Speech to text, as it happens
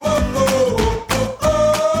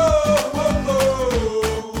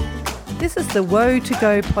the Woe to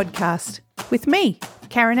Go podcast with me,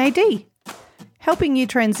 Karen AD, helping you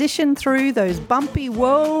transition through those bumpy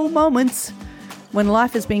whoa moments when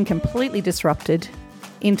life has been completely disrupted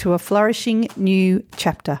into a flourishing new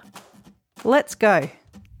chapter. Let's go.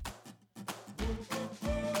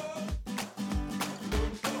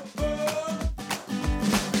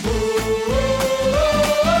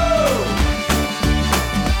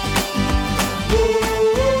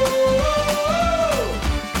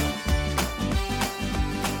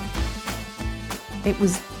 It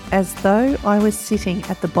was as though I was sitting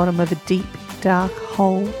at the bottom of a deep, dark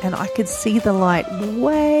hole and I could see the light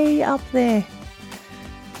way up there.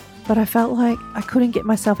 But I felt like I couldn't get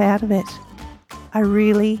myself out of it. I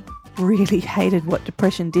really, really hated what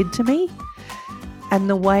depression did to me and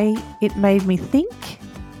the way it made me think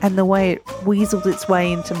and the way it weaseled its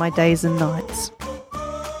way into my days and nights.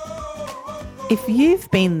 If you've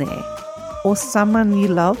been there or someone you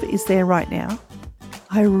love is there right now,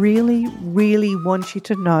 I really, really want you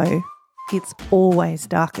to know it's always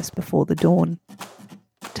darkest before the dawn.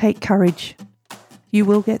 Take courage. You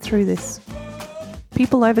will get through this.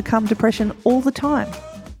 People overcome depression all the time.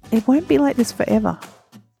 It won't be like this forever.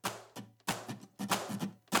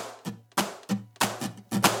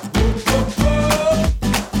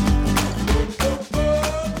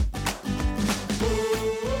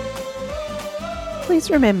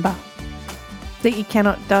 Please remember that you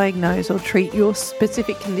cannot diagnose or treat your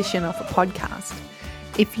specific condition off a podcast.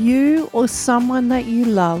 If you or someone that you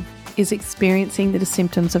love is experiencing the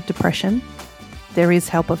symptoms of depression, there is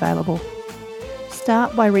help available.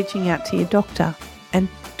 Start by reaching out to your doctor and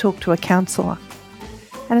talk to a counsellor.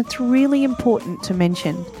 And it's really important to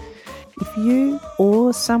mention, if you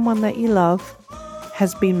or someone that you love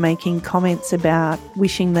has been making comments about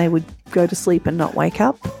wishing they would go to sleep and not wake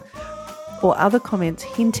up, or other comments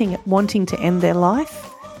hinting at wanting to end their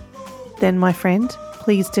life, then my friend,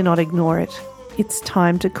 please do not ignore it. It's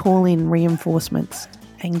time to call in reinforcements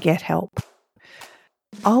and get help.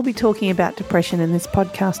 I'll be talking about depression in this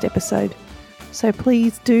podcast episode, so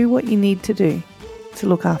please do what you need to do to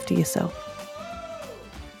look after yourself.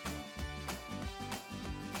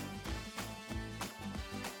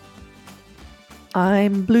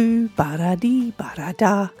 I'm blue, ba-da-dee,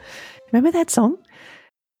 ba-da-da. Remember that song?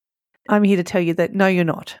 I'm here to tell you that no, you're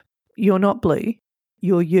not. You're not blue.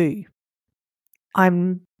 You're you.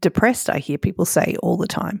 I'm depressed, I hear people say all the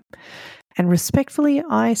time. And respectfully,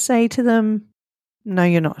 I say to them, no,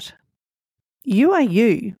 you're not. You are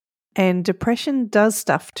you, and depression does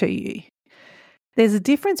stuff to you. There's a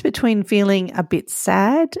difference between feeling a bit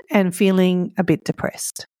sad and feeling a bit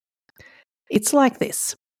depressed. It's like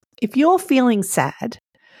this. If you're feeling sad,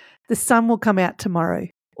 the sun will come out tomorrow,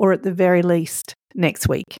 or at the very least, next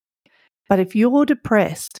week. But if you're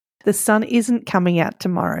depressed, the sun isn't coming out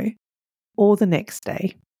tomorrow or the next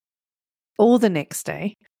day or the next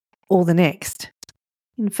day or the next.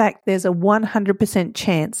 In fact, there's a 100%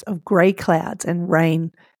 chance of grey clouds and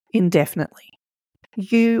rain indefinitely.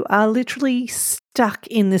 You are literally stuck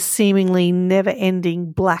in this seemingly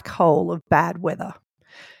never-ending black hole of bad weather.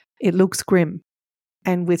 It looks grim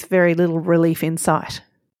and with very little relief in sight.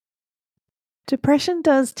 Depression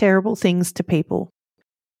does terrible things to people.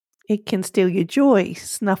 It can steal your joy,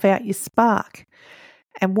 snuff out your spark,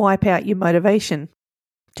 and wipe out your motivation.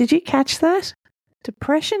 Did you catch that?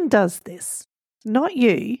 Depression does this. Not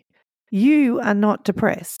you. You are not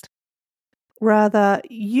depressed. Rather,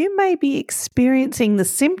 you may be experiencing the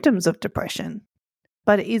symptoms of depression,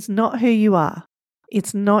 but it is not who you are.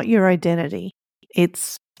 It's not your identity.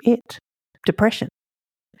 It's it. Depression.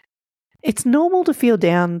 It's normal to feel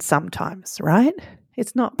down sometimes, right?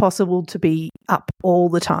 It's not possible to be up all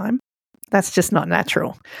the time. That's just not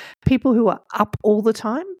natural. People who are up all the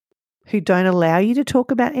time, who don't allow you to talk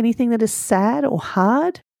about anything that is sad or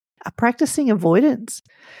hard, are practicing avoidance.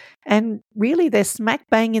 And really, they're smack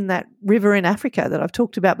bang in that river in Africa that I've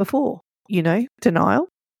talked about before, denial.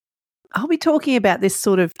 I'll be talking about this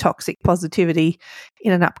sort of toxic positivity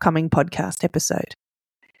in an upcoming podcast episode.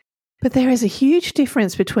 But there is a huge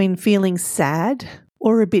difference between feeling sad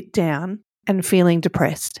or a bit down and feeling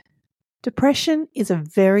depressed. Depression is a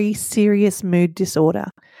very serious mood disorder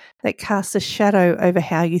that casts a shadow over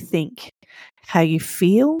how you think, how you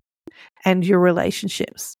feel, and your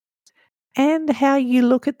relationships, and how you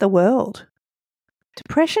look at the world.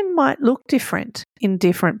 Depression might look different in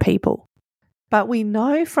different people, but we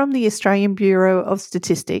know from the Australian Bureau of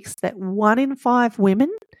Statistics that 1 in 5 women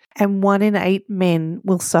and 1 in 8 men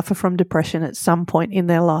will suffer from depression at some point in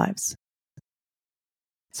their lives.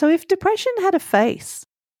 So if depression had a face,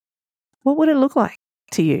 what would it look like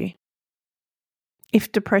to you?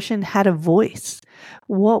 If depression had a voice,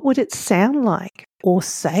 what would it sound like or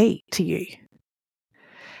say to you?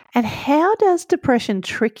 And how does depression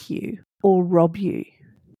trick you or rob you?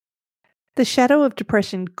 The shadow of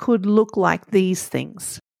depression could look like these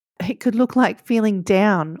things. It could look like feeling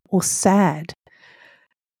down or sad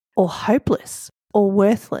or hopeless or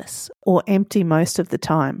worthless or empty most of the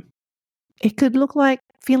time. It could look like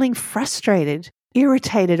feeling frustrated,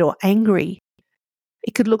 irritated or angry.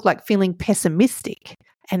 It could look like feeling pessimistic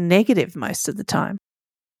and negative most of the time.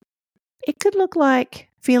 It could look like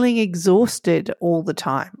feeling exhausted all the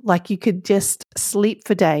time, like you could just sleep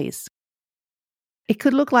for days. It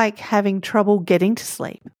could look like having trouble getting to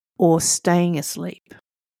sleep or staying asleep.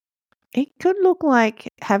 It could look like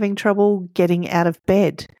having trouble getting out of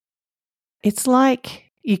bed. It's like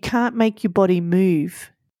you can't make your body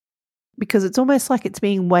move because it's almost like it's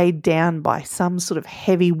being weighed down by some sort of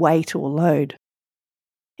heavy weight or load.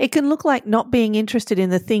 It can look like not being interested in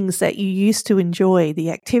the things that you used to enjoy,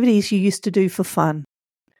 the activities you used to do for fun.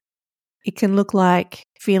 It can look like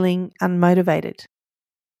feeling unmotivated.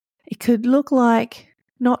 It could look like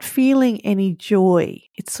not feeling any joy.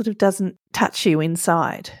 It sort of doesn't touch you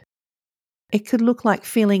inside. It could look like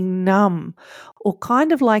feeling numb or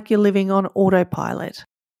kind of like you're living on autopilot.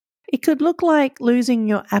 It could look like losing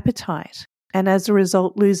your appetite and as a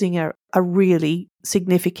result losing a really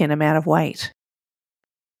significant amount of weight.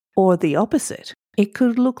 Or the opposite. It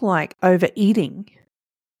could look like overeating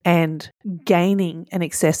and gaining an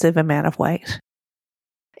excessive amount of weight.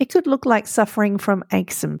 It could look like suffering from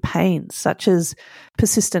aches and pains, such as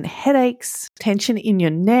persistent headaches, tension in your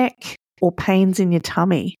neck, or pains in your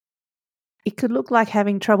tummy. It could look like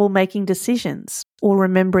having trouble making decisions or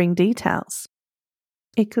remembering details.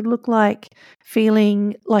 It could look like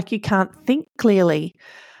feeling like you can't think clearly,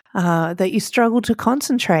 that you struggle to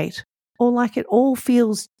concentrate, or like it all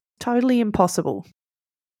feels totally impossible.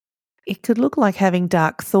 It could look like having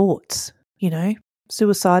dark thoughts,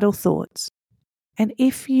 suicidal thoughts. And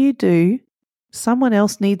if you do, someone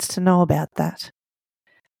else needs to know about that.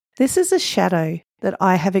 This is a shadow that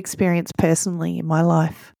I have experienced personally in my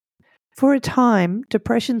life. For a time,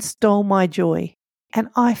 depression stole my joy, and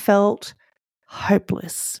I felt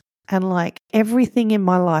hopeless and like everything in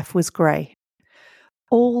my life was grey.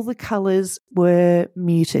 All the colours were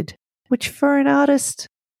muted, which for an artist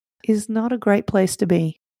is not a great place to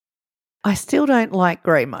be. I still don't like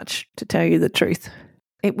grey much, to tell you the truth.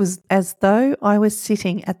 It was as though I was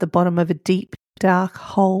sitting at the bottom of a deep, dark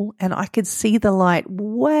hole and I could see the light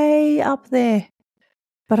way up there,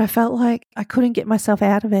 but I felt like I couldn't get myself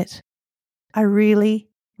out of it. I really,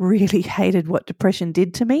 really hated what depression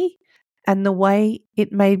did to me and the way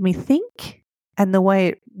it made me think and the way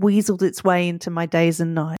it weaseled its way into my days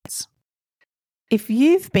and nights. If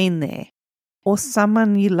you've been there or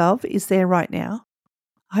someone you love is there right now,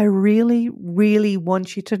 I really, really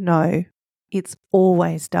want you to know it's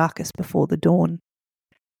always darkest before the dawn.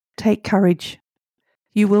 Take courage.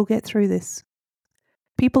 You will get through this.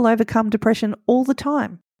 People overcome depression all the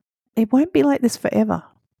time. It won't be like this forever.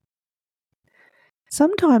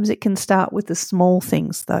 Sometimes it can start with the small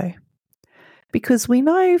things though, because we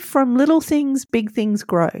know from little things, big things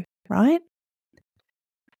grow, right?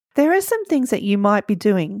 There are some things that you might be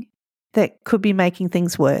doing that could be making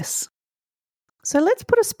things worse. So let's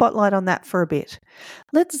put a spotlight on that for a bit.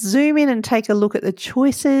 Let's zoom in and take a look at the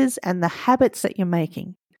choices and the habits that you're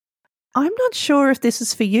making. I'm not sure if this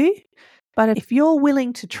is for you, but if you're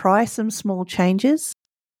willing to try some small changes,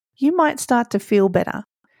 you might start to feel better.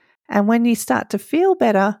 And when you start to feel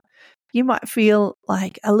better, you might feel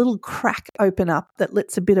like a little crack open up that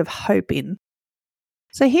lets a bit of hope in.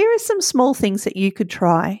 So here are some small things that you could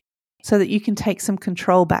try so that you can take some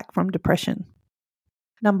control back from depression.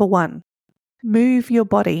 Number 1. Move your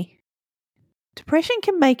body. Depression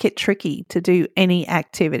can make it tricky to do any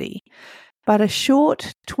activity, but a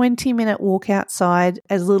short 20-minute walk outside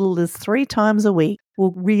as little as 3 times a week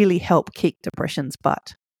will really help kick depression's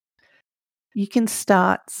butt. You can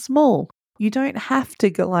start small. You don't have to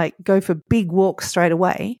go for big walks straight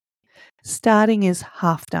away. Starting is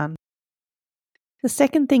half done. The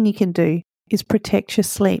second thing you can do is protect your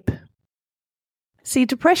sleep. See,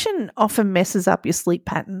 depression often messes up your sleep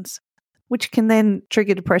patterns, which can then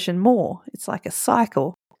trigger depression more. It's like a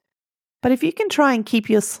cycle. But if you can try and keep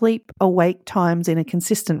your sleep awake times in a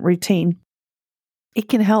consistent routine, it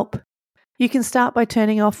can help. You can start by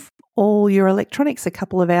turning off all your electronics a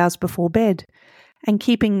couple of hours before bed, and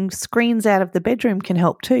keeping screens out of the bedroom can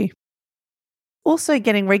help too. Also,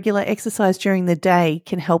 getting regular exercise during the day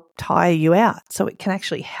can help tire you out, so it can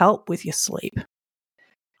actually help with your sleep.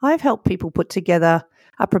 I've helped people put together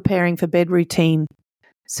a preparing for bed routine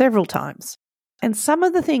several times, And some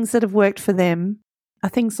of the things that have worked for them are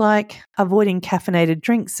things like avoiding caffeinated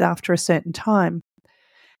drinks after a certain time,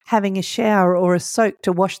 having a shower or a soak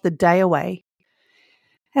to wash the day away,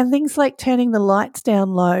 and things like turning the lights down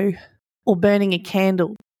low or burning a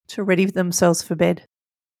candle to ready themselves for bed.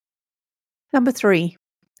 Number 3,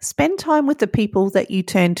 spend time with the people that you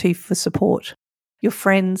turn to for support, your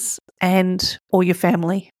friends and or your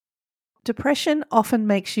family. Depression often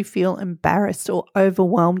makes you feel embarrassed or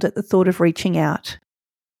overwhelmed at the thought of reaching out,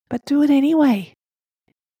 but do it anyway.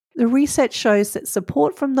 The research shows that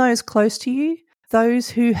support from those close to you, those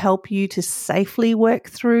who help you to safely work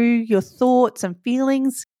through your thoughts and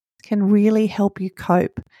feelings, can really help you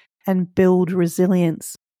cope and build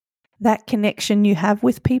resilience. That connection you have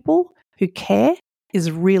with people who care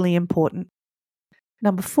is really important.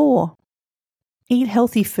 Number 4, eat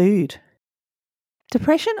healthy food.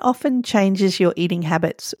 Depression often changes your eating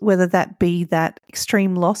habits, whether that be that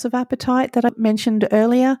extreme loss of appetite that I mentioned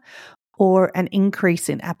earlier or an increase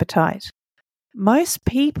in appetite. Most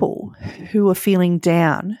people who are feeling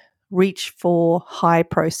down reach for high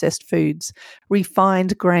processed foods,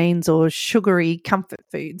 refined grains or sugary comfort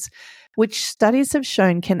foods, which studies have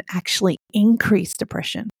shown can actually increase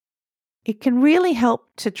depression. It can really help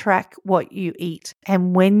to track what you eat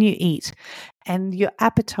and when you eat and your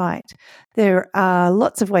appetite. There are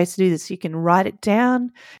lots of ways to do this. You can write it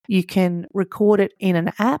down, you can record it in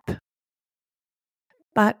an app,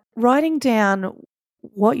 but writing down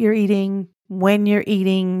what you're eating, when you're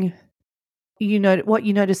eating, you know what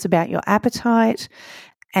you notice about your appetite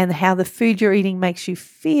and how the food you're eating makes you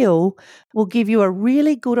feel will give you a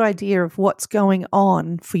really good idea of what's going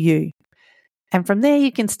on for you. And from there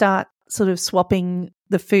you can start sort of swapping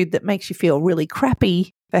the food that makes you feel really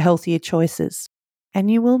crappy for healthier choices.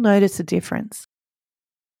 And you will notice a difference.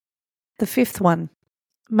 The 5th one,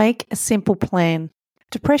 make a simple plan.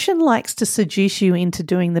 Depression likes to seduce you into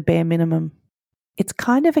doing the bare minimum. It's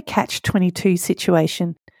kind of a catch-22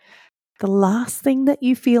 situation. The last thing that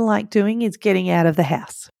you feel like doing is getting out of the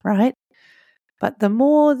house, right? But the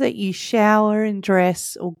more that you shower and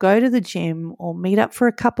dress or go to the gym or meet up for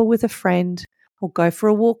a cuppa with a friend or go for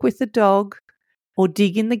a walk with the dog or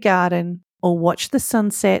dig in the garden or watch the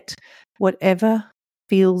sunset, whatever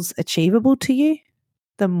feels achievable to you,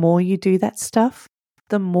 the more you do that stuff,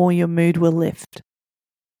 the more your mood will lift.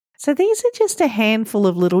 So these are just a handful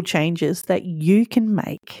of little changes that you can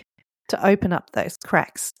make to open up those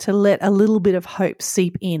cracks, to let a little bit of hope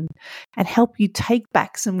seep in and help you take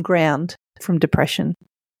back some ground from depression.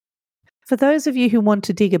 For those of you who want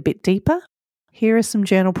to dig a bit deeper, here are some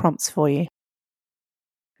journal prompts for you.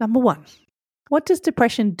 Number 1, what does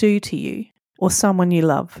depression do to you or someone you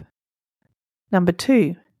love? Number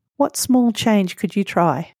 2, what small change could you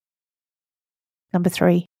try? Number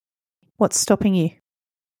 3, what's stopping you?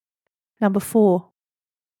 Number 4,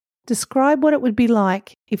 describe what it would be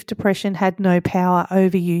like if depression had no power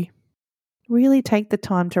over you. Really take the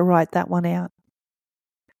time to write that one out.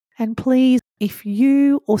 And please, if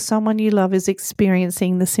you or someone you love is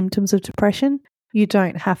experiencing the symptoms of depression, you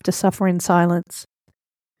don't have to suffer in silence.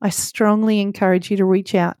 I strongly encourage you to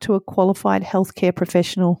reach out to a qualified healthcare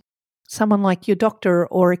professional, someone like your doctor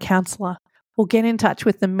or a counsellor, or get in touch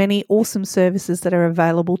with the many awesome services that are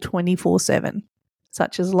available 24/7,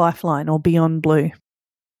 such as Lifeline or Beyond Blue.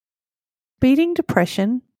 Beating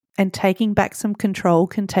depression and taking back some control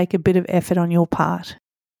can take a bit of effort on your part.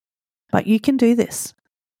 But you can do this.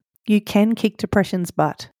 You can kick depression's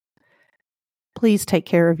butt. Please take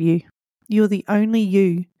care of you. You're the only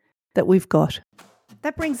you that we've got.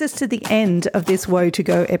 That brings us to the end of this Woe to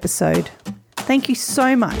Go episode. Thank you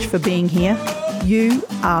so much for being here. You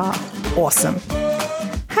are awesome.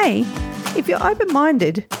 Hey, if you're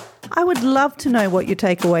open-minded, I would love to know what your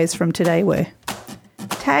takeaways from today were.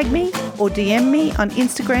 Tag me or DM me on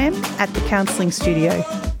Instagram at The Counselling Studio.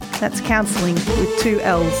 That's counselling with 2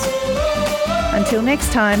 L's. Until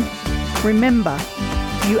next time, remember,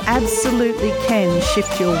 you absolutely can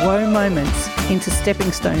shift your woe moments into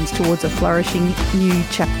stepping stones towards a flourishing new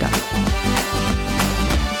chapter.